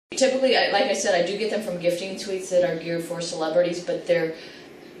typically, like I said, I do get them from gifting suites that are geared for celebrities, but they're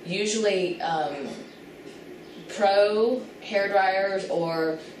usually pro hair dryers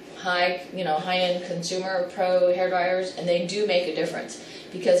or high-end consumer pro hair dryers, and they do make a difference.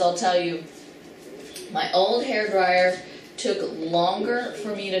 Because I'll tell you, my old hair dryer took longer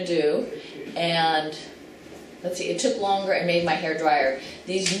for me to do, and let's see, it took longer and made my hair drier.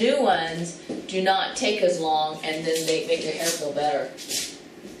 These new ones do not take as long, and then they make your hair feel better.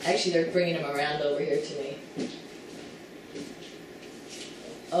 Actually, they're bringing them around over here to me.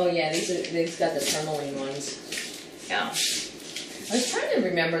 Oh yeah, they've got the tourmaline ones. Yeah. I was trying to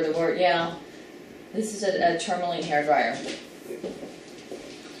remember the word. Yeah. This is a tourmaline hair dryer.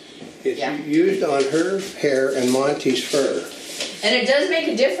 It's used on her hair and Monty's fur. And it does make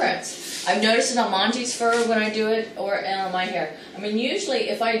a difference. I've noticed it on Monty's fur when I do it, and on my hair. I mean, usually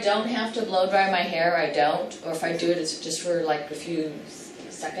if I don't have to blow dry my hair, I don't. Or if I do it, it's just for like a few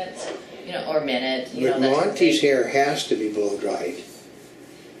seconds, or a minute. But Monty's hair has to be blow dried.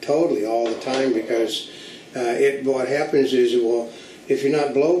 Totally, all the time, because what happens is if you're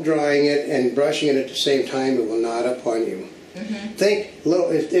not blow drying it and brushing it at the same time, it will knot up on you. Mm-hmm. Think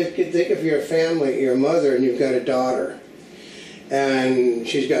if you're a family, you're a mother, and you've got a daughter, and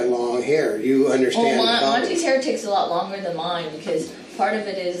she's got long hair. You understand? Well, Monty's hair takes a lot longer than mine, because part of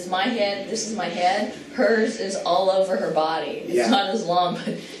it is my head. This is my head. Hers is all over her body. It's not as long,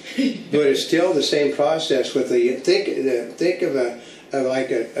 but but it's still the same process. With think of a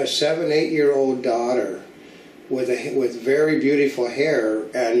 7-8-year-old daughter with very beautiful hair,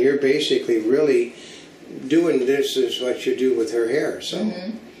 and you're basically really doing this is what you do with her hair. So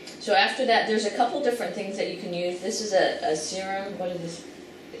so after that, there's a couple different things that you can use. This is a serum. What is this?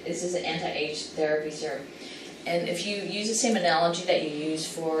 This is an anti-age therapy serum. And if you use the same analogy that you use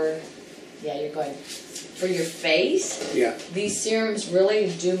for for your face, these serums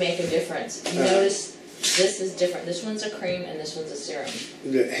really do make a difference. You notice this is different. This one's a cream and this one's a serum.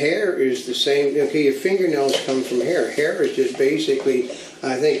 The hair is the same. Okay, your fingernails come from hair. Hair is just basically,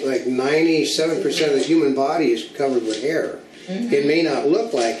 I think, like 97% of the human body is covered with hair. It may not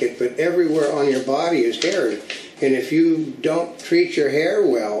look like it, but everywhere on your body is hair. And if you don't treat your hair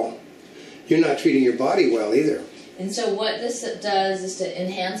well, you're not treating your body well either. And so what this does is to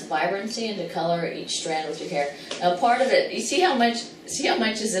enhance vibrancy and to color each strand with your hair. Now part of it, you see how much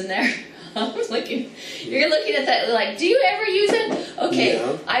is in there? You're looking at that like, do you ever use it? Okay,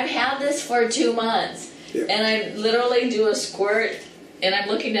 yeah. I've had this for 2 months, and I literally do a squirt, and I'm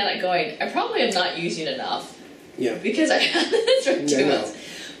looking at it going, I probably am not using enough. Yeah. Because I had this for 2 months.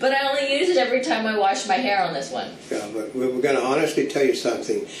 But I only use it every time I wash my hair on this one. Yeah, but we're going to honestly tell you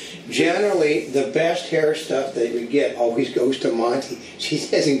something. Generally, the best hair stuff that we get always goes to Monty. She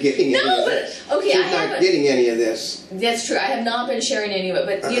isn't getting any of this. Okay, she's not getting any of this. That's true. I have not been sharing any of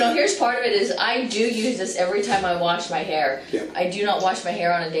it. But, here's part of it is I do use this every time I wash my hair. Yeah. I do not wash my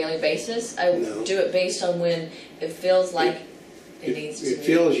hair on a daily basis. I do it based on when it feels like it needs to be. It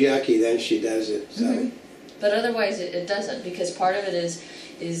feels yucky, then she does it. So. But otherwise, it doesn't, because part of it is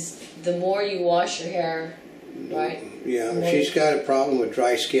the more you wash your hair, right? Yeah, she's got a problem with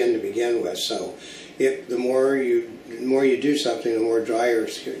dry skin to begin with, so the more you do something, the more drier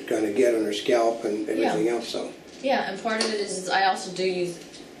it's going to get on her scalp and everything else. So yeah, and part of it is I also do use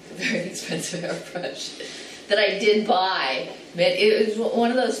a very expensive hairbrush that I did buy. But it was one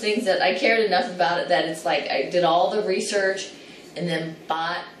of those things that I cared enough about it that it's like I did all the research and then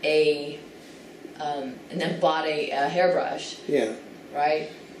bought a hairbrush. Yeah. Right?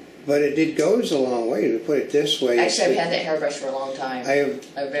 But it goes a long way, to put it this way. Actually, I've had that hairbrush for a long time.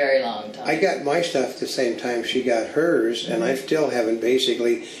 A very long time. I got my stuff the same time she got hers, and I still haven't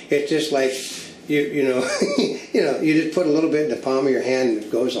basically. It's just like you just put a little bit in the palm of your hand and it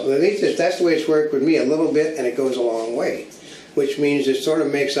goes. At least that's the way it's worked with me. A little bit and it goes a long way, which means it sort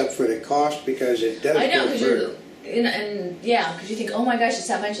of makes up for the cost because it does. I know, go further. Because you think, oh my gosh, it's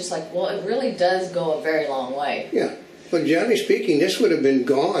that much. It's like, well, it really does go a very long way. Yeah. But generally speaking, this would have been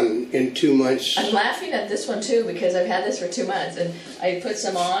gone in 2 months. I'm laughing at this one too because I've had this for 2 months, and I put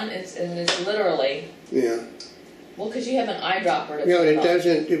some on, and it's literally. Yeah. Well, because you have an eyedropper. It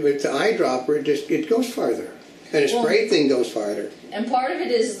doesn't. With the eyedropper, it goes farther, and the spray thing goes farther. And part of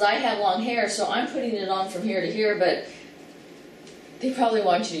it is I have long hair, so I'm putting it on from here to here, but they probably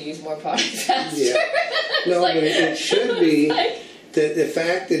want you to use more product faster. Yeah. No, but it should be. The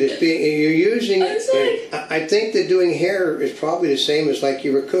fact that you're using it, I think that doing hair is probably the same as like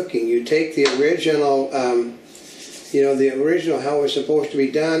you were cooking. You take the original, the original how it's supposed to be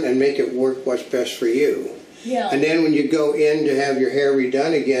done and make it work what's best for you. Yeah. And then when you go in to have your hair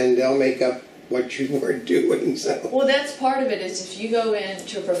redone again, they'll make up what you were doing. So. Well, that's part of it, is if you go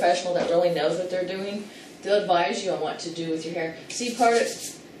into a professional that really knows what they're doing, they'll advise you on what to do with your hair. See, part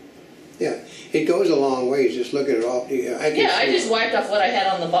of... Yeah, it goes a long ways. Just look at it all. I just wiped off what I had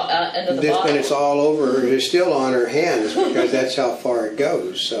on the end of the bottle. And it's all over. It's still on her hands because that's how far it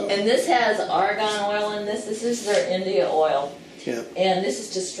goes. So. And this has argan oil in this. This is their India oil. Yeah. And this is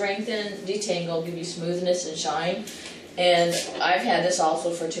to strengthen, detangle, give you smoothness and shine. And I've had this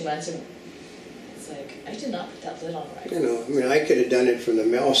also for 2 months. And it's like, I did not put that lid on right. You know, I mean, I could have done it from the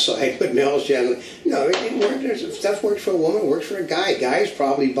male side, but males generally, no, it works. Stuff works for a woman, works for a guy. Guys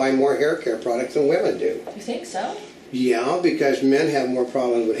probably buy more hair care products than women do. You think so? Yeah, because men have more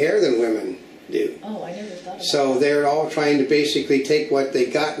problems with hair than women do. Oh, I never thought about that. So they're all trying to basically take what they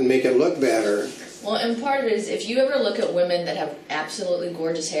got and make it look better. Well, and part of it is, if you ever look at women that have absolutely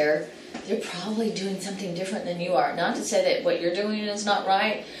gorgeous hair, they're probably doing something different than you are. Not to say that what you're doing is not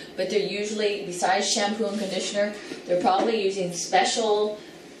right, but they're usually, besides shampoo and conditioner, they're probably using special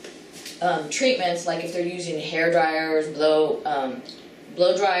treatments, like if they're using hair dryers, blow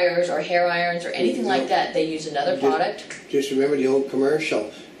dryers, or hair irons, or anything like that, they use another product. Just remember the old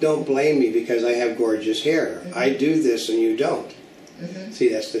commercial. Don't blame me because I have gorgeous hair. I do this and you don't. See,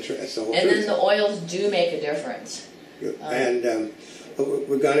 that's the whole truth. And then the oils do make a difference. And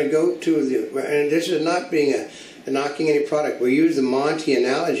we're going to go to the, and this is not being a knocking any product. We use the Monty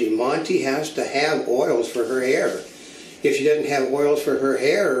analogy. Monty has to have oils for her hair. If she doesn't have oils for her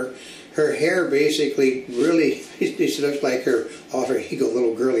hair basically really, she looks like her alter ego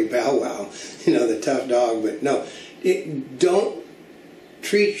little girly Bow Wow, you know, the tough dog. But no, don't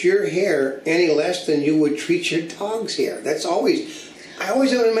treat your hair any less than you would treat your dog's hair. That's always, I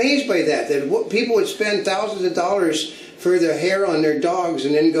always am amazed by that people would spend thousands of dollars for their hair on their dogs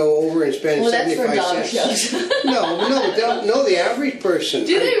and then go over and spend 75 cents. That's for dog shows. No, the average person.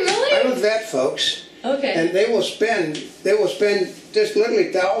 Do they really? I'm a vet, folks. Okay. And they will spend just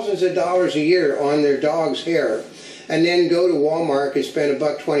literally thousands of dollars a year on their dog's hair, and then go to Walmart and spend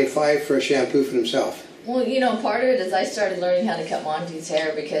 $1.25 for a shampoo for themselves. Well, you know, part of it is I started learning how to cut Monty's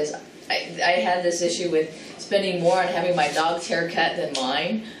hair because I had this issue with spending more on having my dog's hair cut than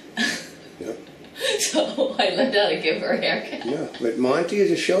mine. Yep. So I learned how to give her a haircut. Yeah, but Monty is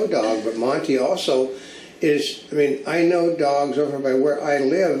a show dog, but Monty also is, I mean, I know dogs over by where I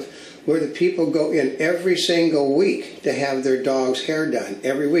live where the people go in every single week to have their dog's hair done.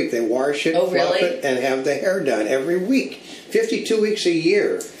 Every week. They wash it, fluff it, and have the hair done every week. 52 weeks a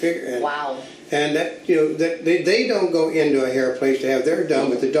year. Wow. And that, you know, that they don't go into a hair place to have their done,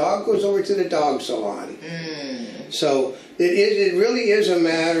 but the dog goes over to the dog salon. So it really is a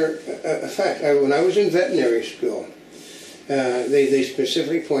matter of fact. When I was in veterinary school, they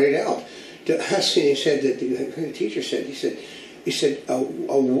specifically pointed out to us, and he said that the teacher said, he said,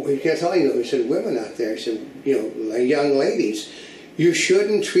 he kept telling them, he said, women out there, he said, you know, young ladies, you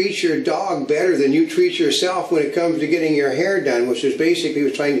shouldn't treat your dog better than you treat yourself when it comes to getting your hair done, which is basically, he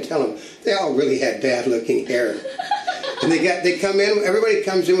was trying to tell them, they all really had bad looking hair. And they come in, everybody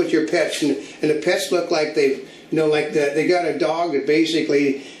comes in with your pets, and the pets look like they've, you know, like they got a dog that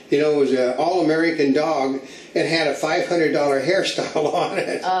basically, you know, was an all-American dog and had a $500 hairstyle on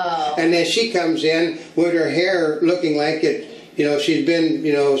it. Oh. And then she comes in with her hair looking like it, you know, she's been,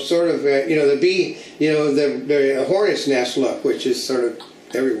 you know, sort of, you know, the bee, you know, the hornet's nest look, which is sort of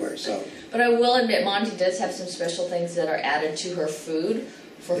everywhere, so. But I will admit, Monty does have some special things that are added to her food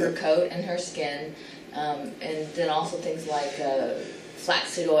for her coat and her skin. And then also things like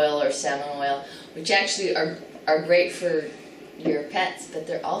flaxseed oil or salmon oil, which actually are great for your pets, but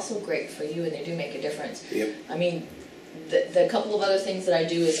they're also great for you, and they do make a difference. Yep. I mean, the couple of other things that I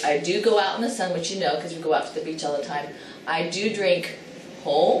do is I do go out in the sun, which you know, because we go out to the beach all the time. I do drink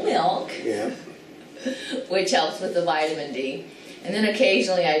whole milk, which helps with the vitamin D. And then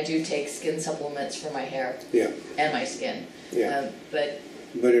occasionally I do take skin supplements for my hair and my skin.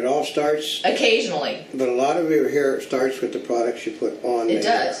 But it all starts... Occasionally. But a lot of your hair starts with the products you put on the hair. It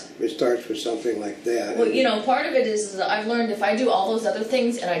does. It starts with something like that. Well, you know, part of it is that I've learned if I do all those other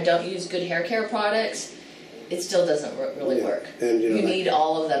things and I don't use good hair care products, it still doesn't really work. And, you need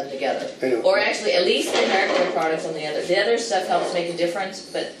all of them together. I know. Or actually, at least the hair care products on the other. The other stuff helps make a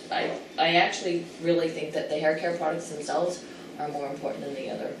difference, but I actually really think that the hair care products themselves are more important than the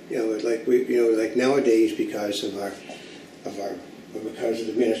other. You know, like nowadays, because of the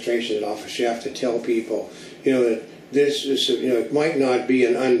administration and office, you have to tell people, you know, that this is, you know, it might not be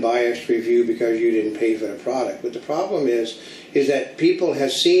an unbiased review because you didn't pay for the product. But the problem is that people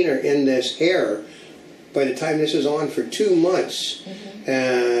have seen her in this hair by the time this is on for 2 months.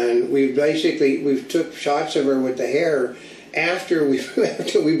 And we've took shots of her with the hair, after we've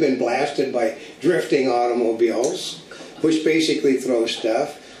been blasted by drifting automobiles, which basically throw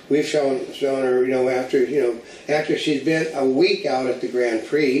stuff. We've shown her, after she's been a week out at the Grand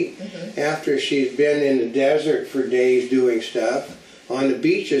Prix, after she's been in the desert for days doing stuff, on the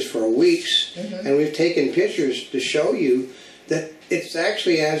beaches for weeks, and we've taken pictures to show you that it's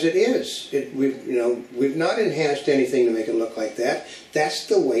actually as it is. We've not enhanced anything to make it look like that. That's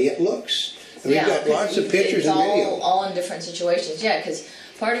the way it looks. And we've got lots of pictures and video. All in different situations, yeah, because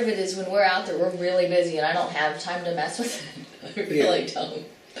part of it is when we're out there, we're really busy, and I don't have time to mess with it. I really don't.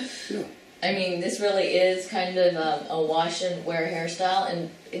 No. I mean, this really is kind of a wash and wear hairstyle, and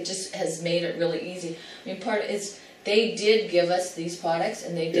it just has made it really easy. I mean, part is they did give us these products,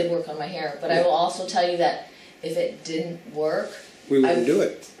 and they did work on my hair, but I will also tell you that if it didn't work, we wouldn't do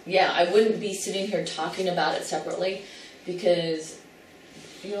it. Yeah, I wouldn't be sitting here talking about it separately, because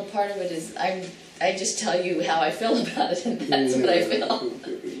part of it is I just tell you how I feel about it, and that's what I feel.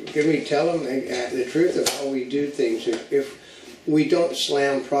 Can we tell them the truth of how we do things? If we don't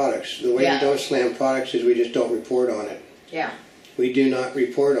slam products, the way we don't slam products is we just don't report on it. Yeah. We do not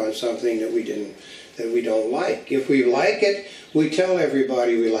report on something that we don't like. If we like it, we tell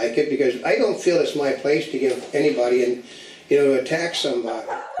everybody we like it, because I don't feel it's my place to give anybody to attack somebody.